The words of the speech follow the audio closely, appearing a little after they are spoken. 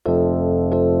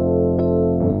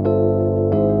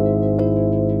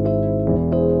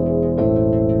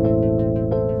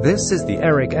This is the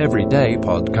Eric Everyday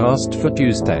Podcast for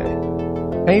Tuesday,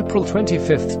 April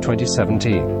 25th,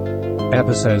 2017.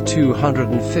 Episode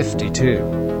 252.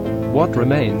 What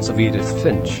Remains of Edith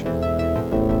Finch?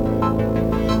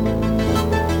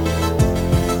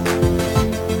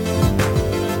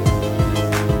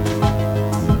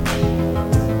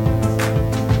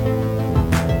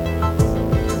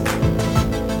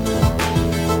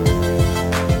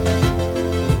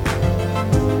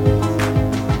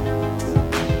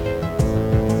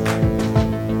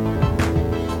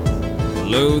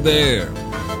 Hello there,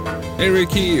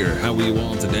 Eric here. How are you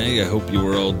all today? I hope you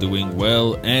are all doing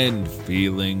well and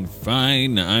feeling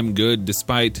fine. I'm good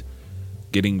despite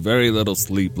getting very little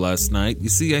sleep last night. You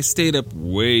see, I stayed up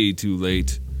way too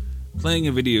late playing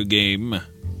a video game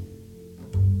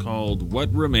called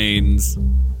What Remains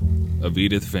of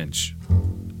Edith Finch.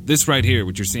 This right here,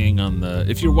 what you're seeing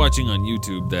if you're watching on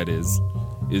YouTube, that is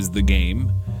the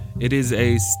game. It is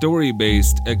a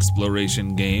story-based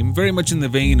exploration game, very much in the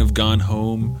vein of Gone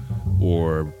Home,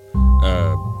 or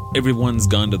Everyone's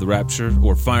Gone to the Rapture,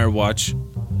 or Firewatch.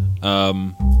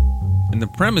 And the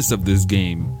premise of this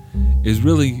game is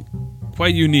really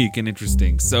quite unique and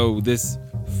interesting. So this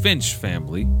Finch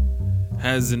family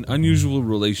has an unusual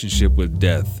relationship with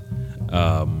death.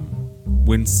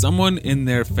 When someone in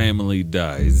their family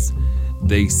dies,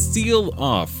 they seal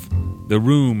off the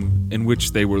room in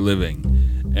which they were living.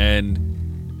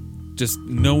 And just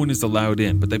no one is allowed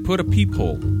in. But they put a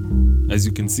peephole, as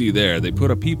you can see there. They put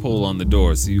a peephole on the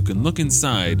door so you can look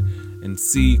inside and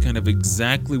see kind of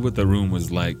exactly what the room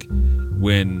was like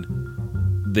when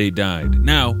they died.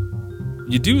 Now,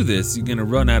 you do this, you're going to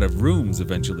run out of rooms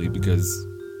eventually because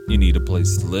you need a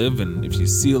place to live. And if you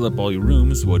seal up all your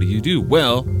rooms, what do?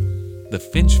 Well, the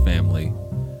Finch family,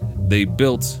 they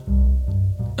built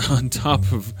on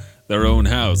top of their own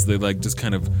house. They just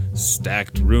kind of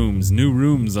stacked new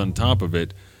rooms on top of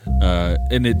it,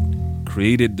 and it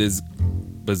created this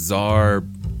bizarre,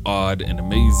 odd, and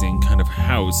amazing kind of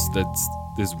house that's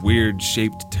this weird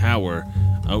shaped tower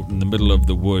out in the middle of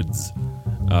the woods.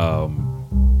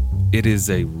 It is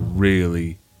a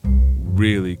really,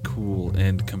 really cool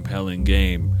and compelling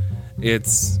game.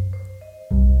 It's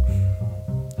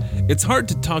hard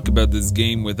to talk about this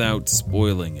game without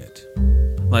spoiling it.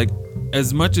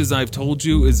 As much as I've told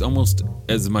you is almost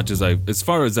as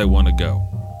far as I want to go.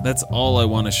 That's all I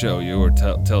want to show you or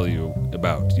tell you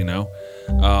about, you know?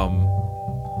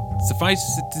 Suffice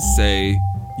it to say,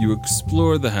 you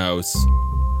explore the house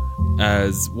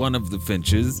as one of the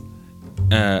Finches,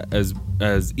 as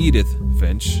Edith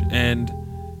Finch, and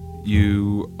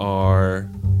you are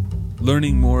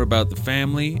learning more about the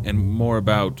family and more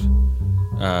about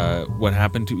what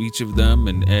happened to each of them,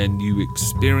 and you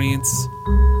experience...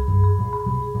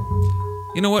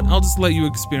 You know what? I'll just let you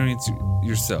experience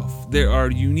yourself. There are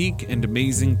unique and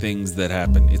amazing things that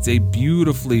happen. It's a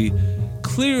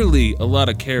clearly a lot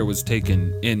of care was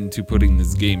taken into putting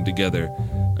this game together.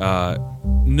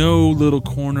 No little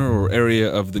corner or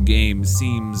area of the game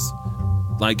seems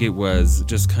like it was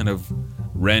just kind of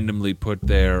randomly put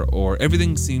there, or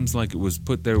everything seems like it was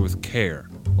put there with care.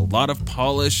 A lot of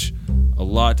polish, a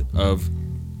lot of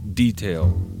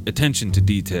detail, attention to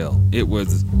detail.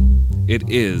 It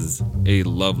is a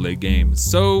lovely game.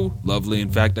 So lovely, in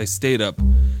fact, I stayed up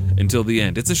until the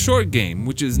end. It's a short game,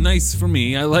 which is nice for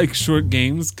me. I like short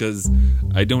games because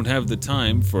I don't have the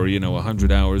time for,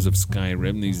 100 hours of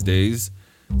Skyrim these days.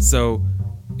 So,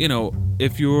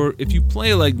 if you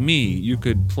play like me, you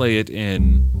could play it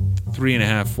in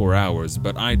 3.5, 4 hours,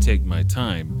 but I take my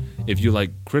time. If you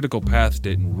critical pathed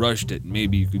it and rushed it,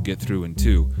 maybe you could get through in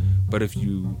 2. But if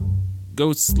you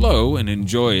go slow and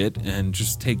enjoy it and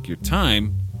just take your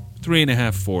time,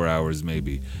 3.5, 4 hours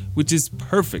maybe, which is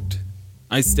perfect.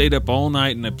 I stayed up all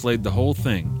night and I played the whole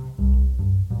thing,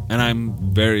 and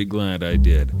I'm very glad I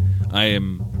did. I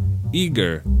am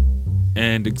eager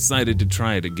and excited to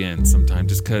try it again sometime,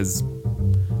 just because,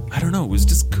 I don't know, it was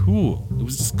just cool. It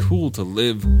was just cool to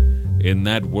live in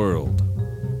that world.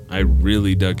 I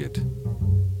really dug it.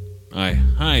 I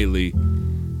highly,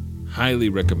 highly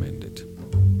recommend it.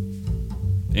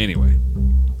 Anyway,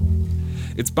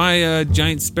 it's by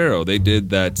Giant Sparrow. They did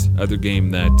that other game,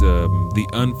 that the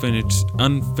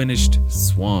Unfinished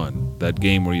Swan, that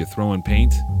game where you throw in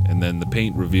paint and then the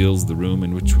paint reveals the room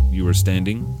in which you were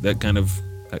standing. That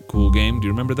cool game. Do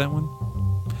you remember that one?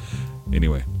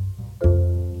 Anyway,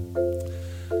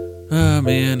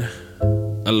 man,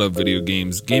 I love video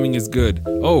games. Gaming is good.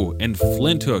 Oh, and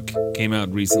Flint Hook came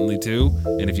out recently too.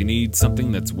 And if you need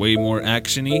something that's way more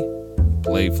action-y,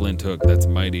 play Flint Hook. That's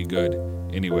mighty good.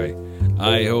 Anyway,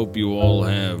 I hope you all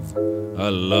have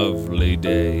a lovely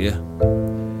day.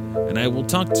 and I will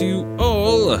talk to you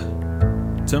all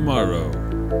tomorrow.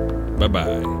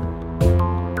 Bye-bye.